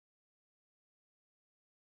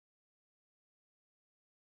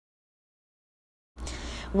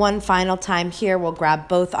One final time here, we'll grab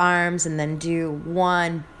both arms and then do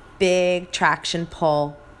one big traction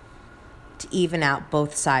pull to even out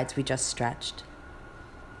both sides we just stretched.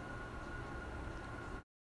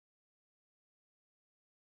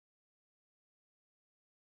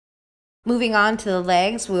 Moving on to the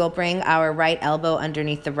legs, we will bring our right elbow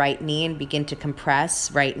underneath the right knee and begin to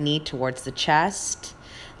compress right knee towards the chest,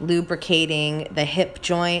 lubricating the hip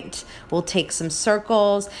joint. We'll take some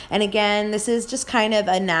circles. And again, this is just kind of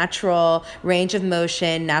a natural range of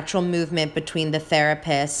motion, natural movement between the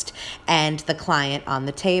therapist and the client on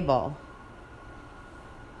the table.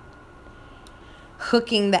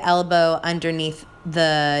 Hooking the elbow underneath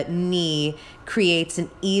the knee creates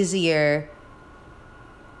an easier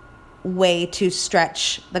way to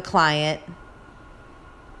stretch the client,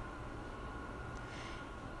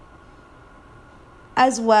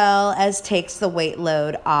 as well as takes the weight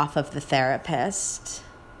load off of the therapist.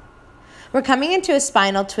 We're coming into a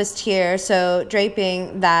spinal twist here, so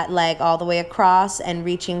draping that leg all the way across and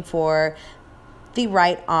reaching for the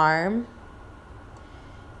right arm,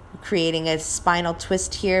 creating a spinal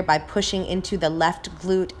twist here by pushing into the left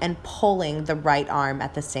glute and pulling the right arm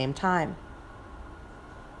at the same time.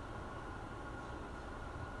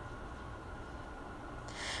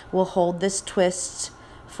 We'll hold this twist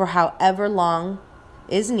for however long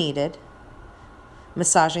is needed,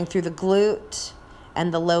 massaging through the glute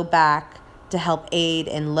and the low back to help aid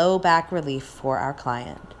in low back relief for our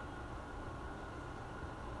client.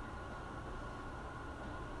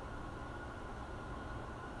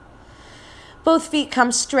 Both feet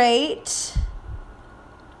come straight.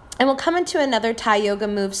 And we'll come into another Thai yoga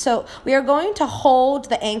move. So we are going to hold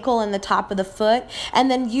the ankle and the top of the foot,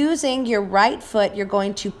 and then using your right foot, you're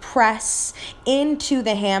going to press into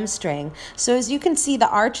the hamstring. So as you can see, the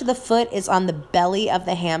arch of the foot is on the belly of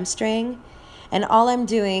the hamstring. And all I'm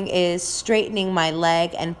doing is straightening my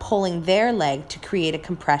leg and pulling their leg to create a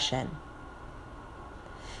compression.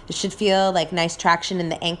 It should feel like nice traction in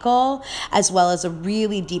the ankle, as well as a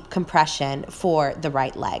really deep compression for the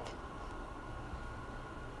right leg.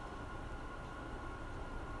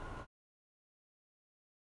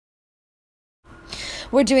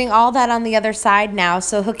 We're doing all that on the other side now,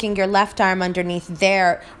 so hooking your left arm underneath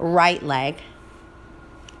their right leg,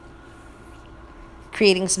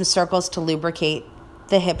 creating some circles to lubricate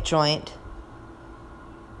the hip joint,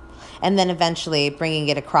 and then eventually bringing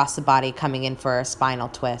it across the body, coming in for a spinal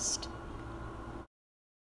twist.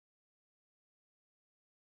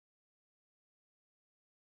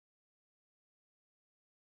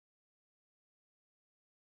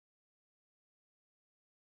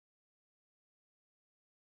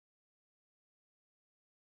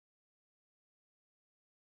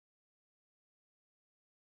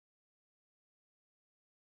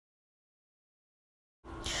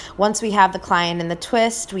 Once we have the client in the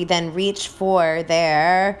twist, we then reach for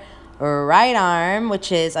their right arm,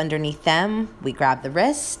 which is underneath them. We grab the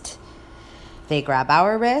wrist, they grab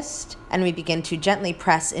our wrist, and we begin to gently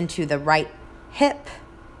press into the right hip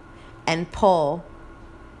and pull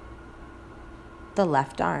the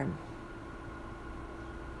left arm.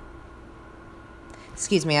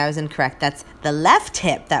 Excuse me, I was incorrect. That's the left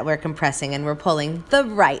hip that we're compressing, and we're pulling the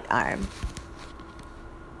right arm.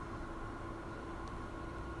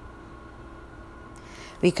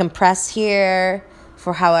 We compress here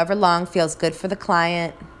for however long feels good for the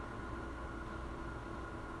client.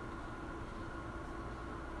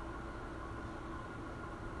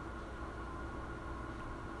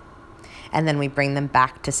 And then we bring them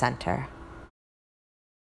back to center.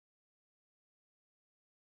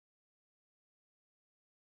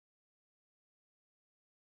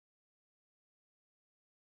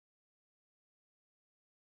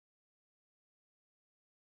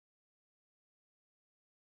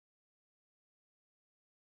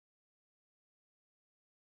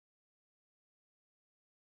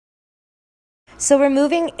 So we're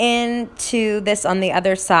moving into this on the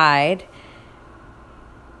other side.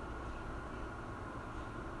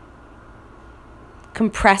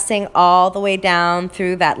 Compressing all the way down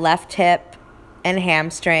through that left hip and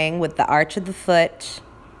hamstring with the arch of the foot.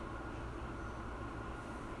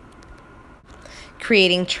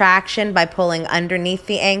 Creating traction by pulling underneath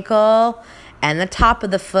the ankle and the top of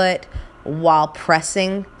the foot while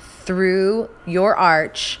pressing through your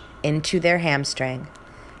arch into their hamstring.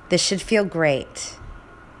 This should feel great.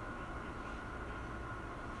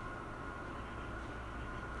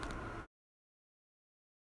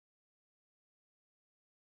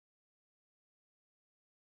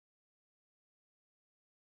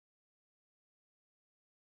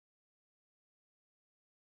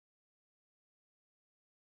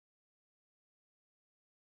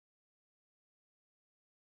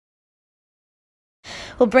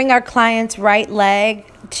 We'll bring our client's right leg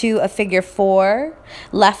to a figure 4.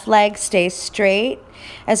 Left leg stays straight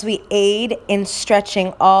as we aid in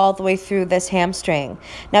stretching all the way through this hamstring.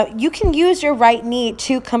 Now, you can use your right knee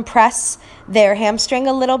to compress their hamstring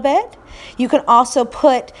a little bit. You can also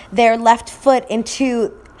put their left foot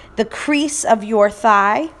into the crease of your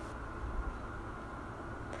thigh,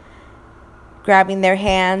 grabbing their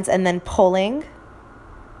hands and then pulling.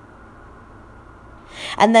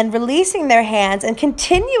 And then releasing their hands and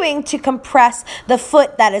continuing to compress the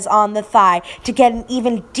foot that is on the thigh to get an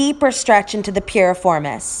even deeper stretch into the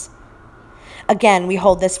piriformis. Again, we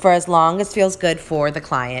hold this for as long as feels good for the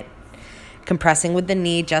client. Compressing with the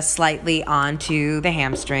knee just slightly onto the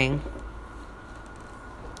hamstring.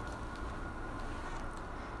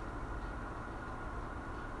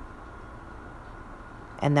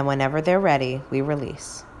 And then whenever they're ready, we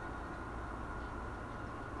release.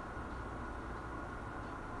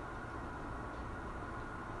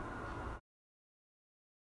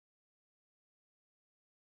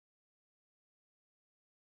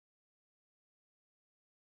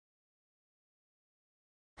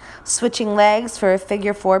 Switching legs for a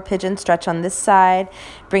figure 4 pigeon stretch on this side,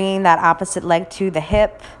 bringing that opposite leg to the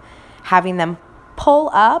hip, having them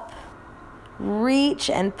pull up, reach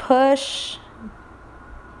and push.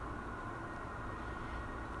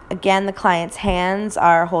 Again, the client's hands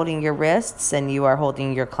are holding your wrists and you are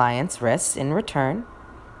holding your client's wrists in return.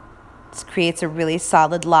 This creates a really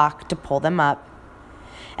solid lock to pull them up.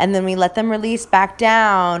 And then we let them release back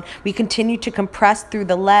down. We continue to compress through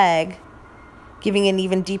the leg, giving an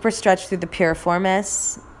even deeper stretch through the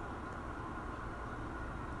piriformis.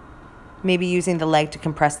 Maybe using the leg to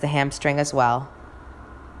compress the hamstring as well.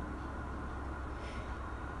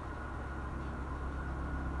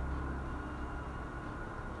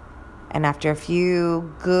 And after a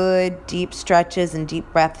few good deep stretches and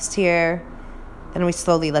deep breaths here, then we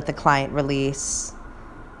slowly let the client release,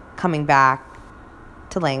 coming back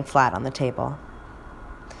to laying flat on the table.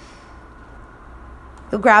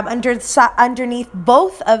 You'll grab underneath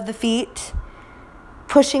both of the feet,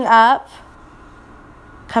 pushing up,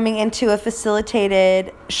 coming into a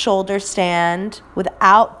facilitated shoulder stand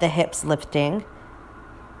without the hips lifting.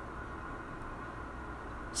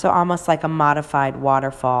 So almost like a modified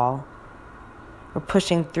waterfall. We're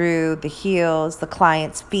pushing through the heels. The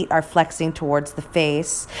client's feet are flexing towards the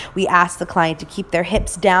face. We ask the client to keep their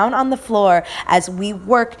hips down on the floor as we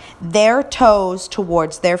work their toes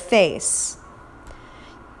towards their face.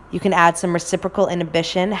 You can add some reciprocal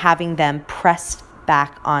inhibition, having them pressed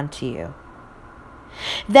back onto you.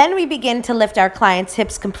 Then we begin to lift our client's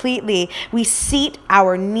hips completely. We seat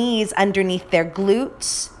our knees underneath their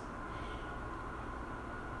glutes,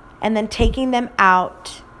 and then taking them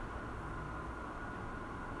out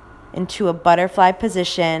into a butterfly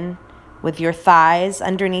position with your thighs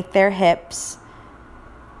underneath their hips.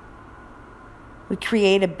 We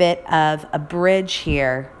create a bit of a bridge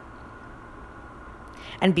here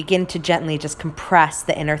and begin to gently just compress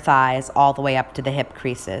the inner thighs all the way up to the hip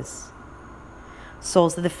creases.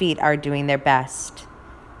 Soles of the feet are doing their best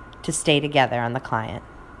to stay together on the client.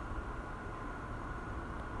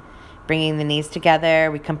 Bringing the knees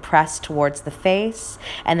together, we compress towards the face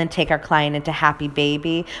and then take our client into happy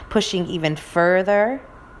baby, pushing even further.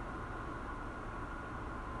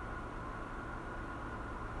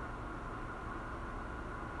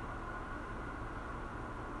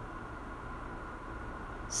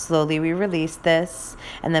 Slowly we release this,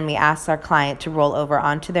 and then we ask our client to roll over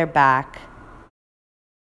onto their back.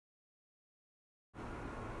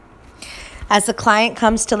 As the client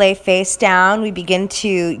comes to lay face down, we begin to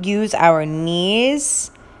use our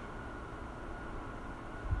knees.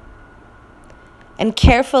 And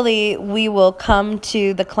carefully, we will come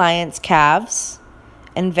to the client's calves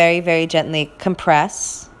and very, very gently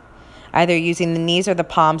compress, either using the knees or the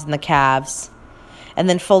palms and the calves, and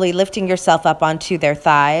then fully lifting yourself up onto their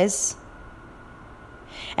thighs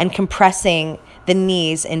and compressing the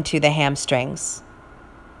knees into the hamstrings.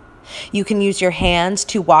 You can use your hands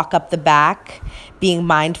to walk up the back, being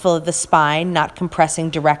mindful of the spine, not compressing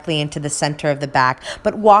directly into the center of the back,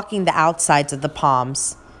 but walking the outsides of the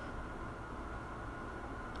palms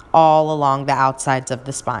all along the outsides of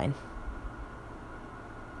the spine.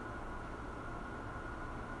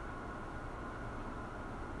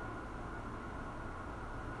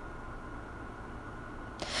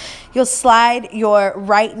 You'll slide your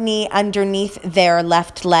right knee underneath their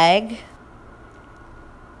left leg.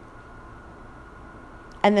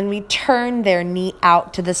 And then we turn their knee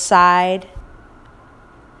out to the side,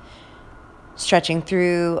 stretching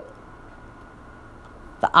through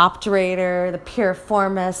the obturator, the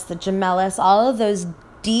piriformis, the gemellus, all of those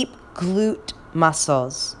deep glute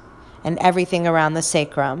muscles, and everything around the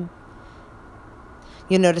sacrum.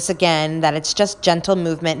 You'll notice again that it's just gentle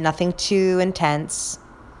movement, nothing too intense.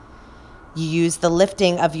 You use the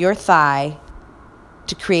lifting of your thigh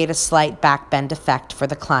to create a slight back bend effect for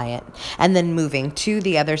the client. And then moving to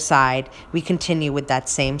the other side, we continue with that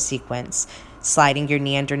same sequence. Sliding your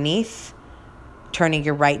knee underneath, turning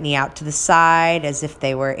your right knee out to the side as if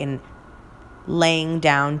they were in laying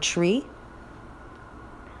down tree.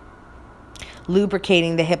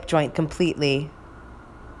 Lubricating the hip joint completely.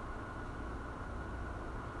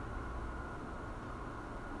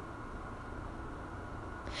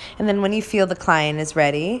 And then when you feel the client is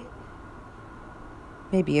ready,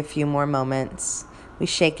 maybe a few more moments, we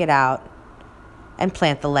shake it out and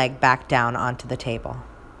plant the leg back down onto the table.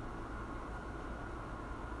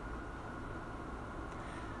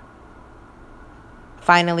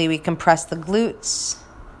 Finally, we compress the glutes.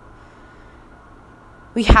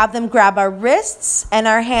 We have them grab our wrists and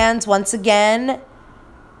our hands once again,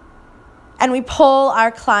 and we pull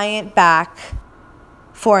our client back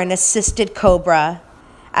for an assisted cobra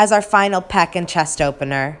as our final pec and chest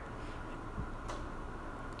opener.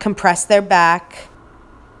 Compress their back,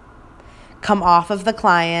 come off of the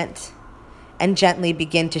client, and gently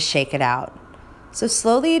begin to shake it out. So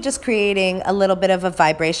slowly just creating a little bit of a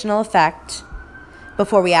vibrational effect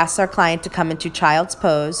before we ask our client to come into child's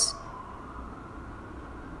pose.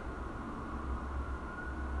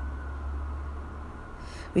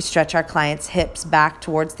 We stretch our client's hips back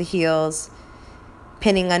towards the heels,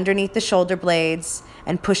 pinning underneath the shoulder blades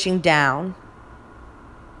and pushing down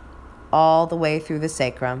all the way through the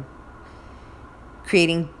sacrum,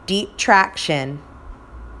 creating deep traction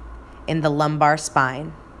in the lumbar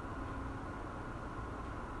spine.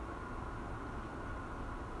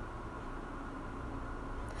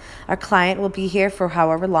 Our client will be here for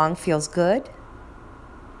however long feels good.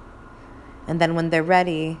 And then when they're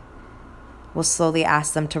ready, we'll slowly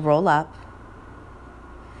ask them to roll up,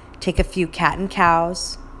 take a few cat and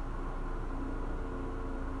cows,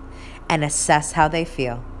 and assess how they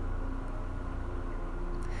feel.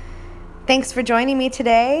 Thanks for joining me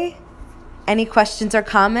today. Any questions or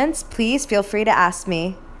comments, please feel free to ask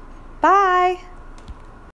me. Bye.